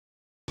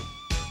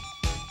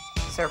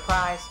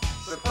Surprise.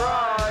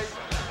 Surprise!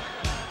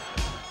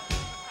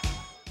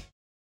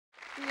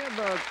 We have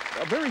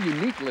a very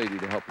unique lady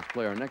to help us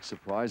play our next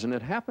surprise, and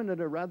it happened at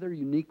a rather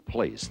unique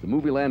place, the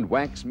Movieland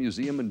Wax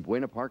Museum in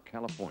Buena Park,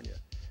 California.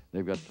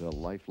 They've got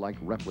lifelike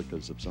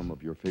replicas of some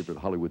of your favorite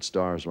Hollywood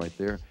stars right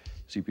there.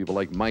 See people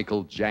like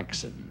Michael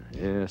Jackson.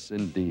 Yes,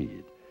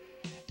 indeed.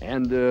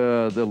 And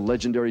the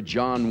legendary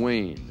John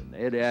Wayne and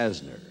Ed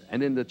Asner.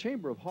 And in the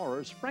Chamber of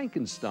Horrors,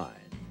 Frankenstein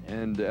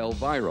and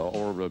Elvira,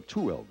 or two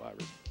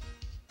Elviras.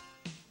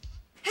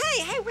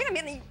 Hey, wait a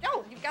minute.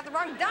 No, you've got the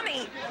wrong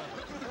dummy.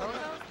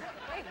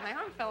 Wait, my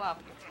arm fell off.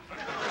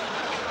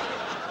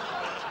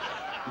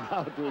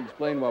 Now to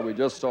explain why we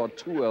just saw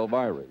two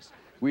Elviras,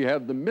 we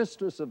have the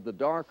Mistress of the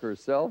Dark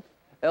herself,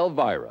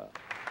 Elvira.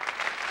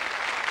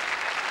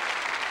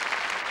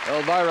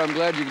 Elvira, I'm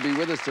glad you could be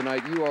with us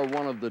tonight. You are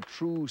one of the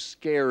true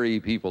scary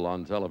people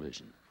on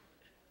television.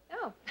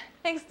 Oh,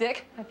 thanks,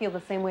 Dick. I feel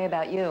the same way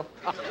about you.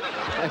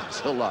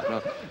 Thanks a lot.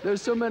 Now,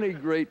 there's so many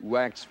great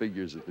wax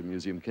figures at the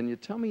museum. Can you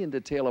tell me in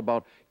detail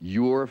about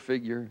your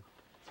figure?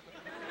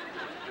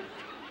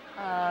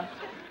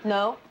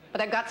 No,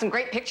 but I've got some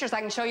great pictures I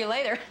can show you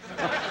later.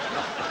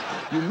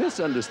 You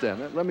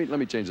misunderstand. Let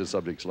me change the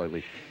subject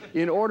slightly.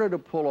 In order to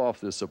pull off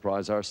this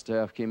surprise, our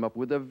staff came up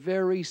with a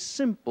very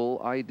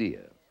simple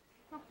idea.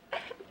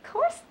 Of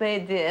course they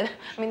did.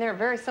 I mean, they're a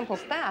very simple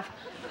staff.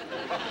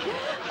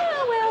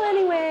 Well,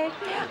 anyway,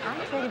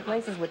 I traded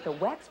places with the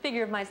wax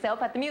figure of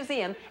myself at the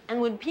museum, and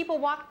when people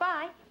walked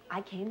by,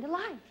 I came to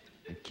life.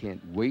 I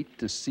can't wait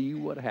to see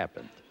what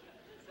happened.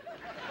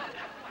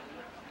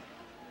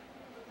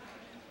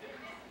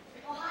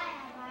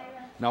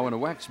 Now, in a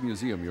wax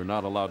museum, you're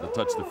not allowed to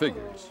touch the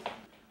figures.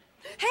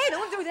 Hey,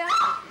 don't do that!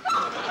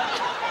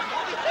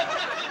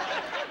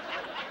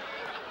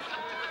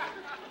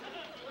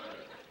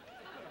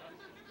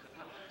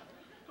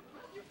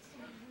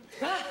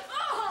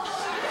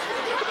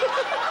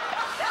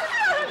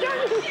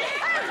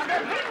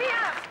 Beat me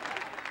up!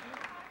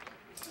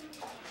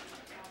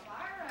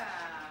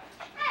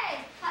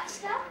 Hey, hot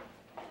stuff?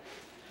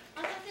 I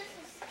thought this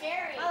was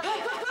scary. That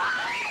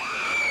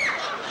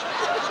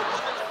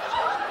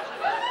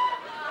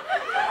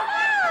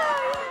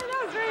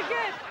was very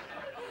good.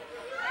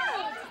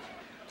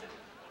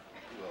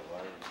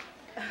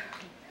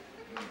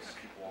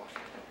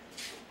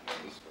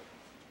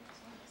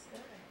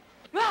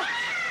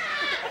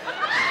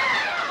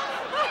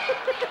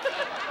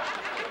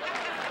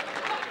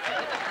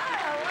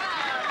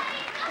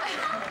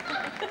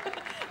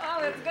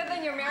 Oh, it's good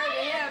that you're married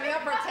to him. He'll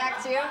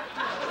protect you.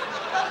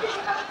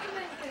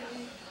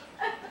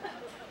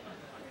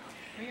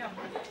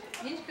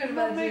 Hiç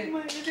kırmacı.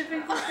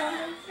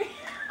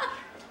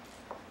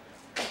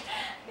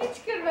 Hiç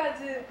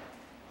kırmacı.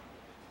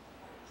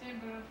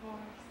 Chamber of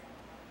Horrors.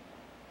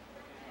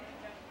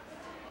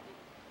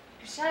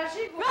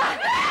 Şarjı bu.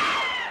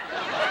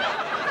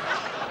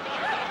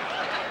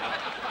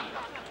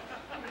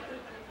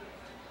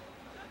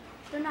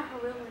 They're not her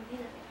real ones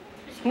either.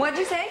 What'd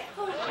you say?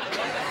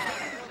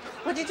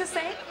 What'd you just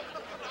say?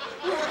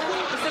 You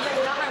said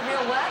they're not my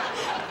real what?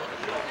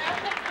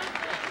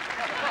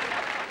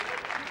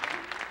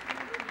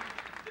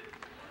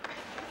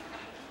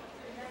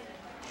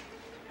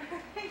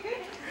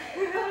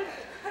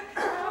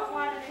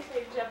 Why did they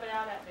say jumping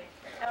out at me?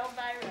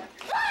 Elvira.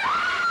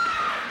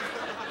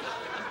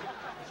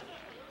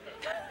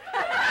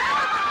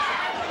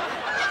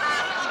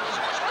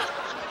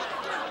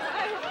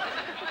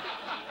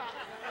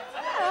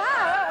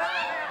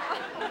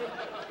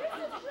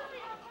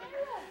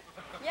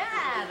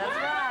 Yeah, that's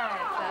right.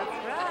 That's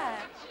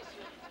right.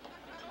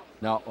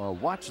 Now,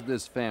 watch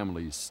this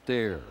family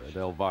stare at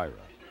Elvira.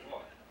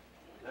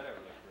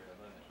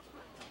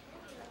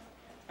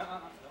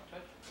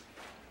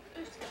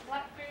 There's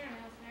black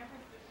fingernails and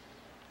everything.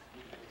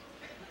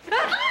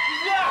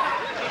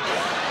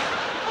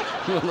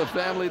 Well, the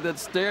family that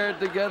stared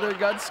together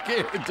got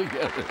scared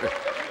together.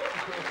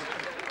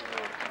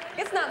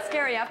 It's not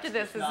scary after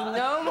this. It's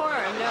no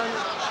more. No.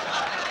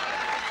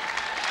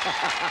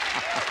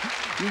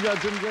 You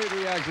got some great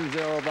reactions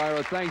there,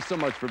 Elvira. Thanks so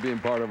much for being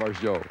part of our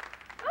show.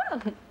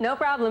 Oh, no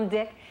problem,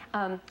 Dick.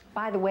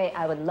 By the way,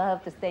 I would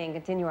love to stay and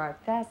continue our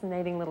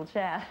fascinating little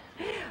chat.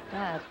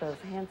 But those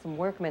handsome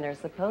workmen are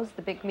supposed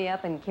to pick me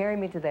up and carry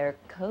me to their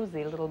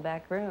cozy little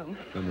back room.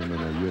 No,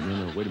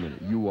 wait a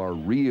minute. You are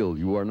real.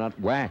 You are not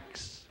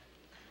wax.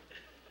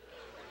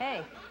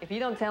 Hey, if you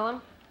don't tell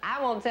them,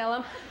 I won't tell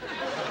them.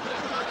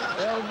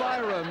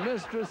 Elvira,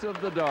 Mistress of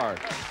the Dark.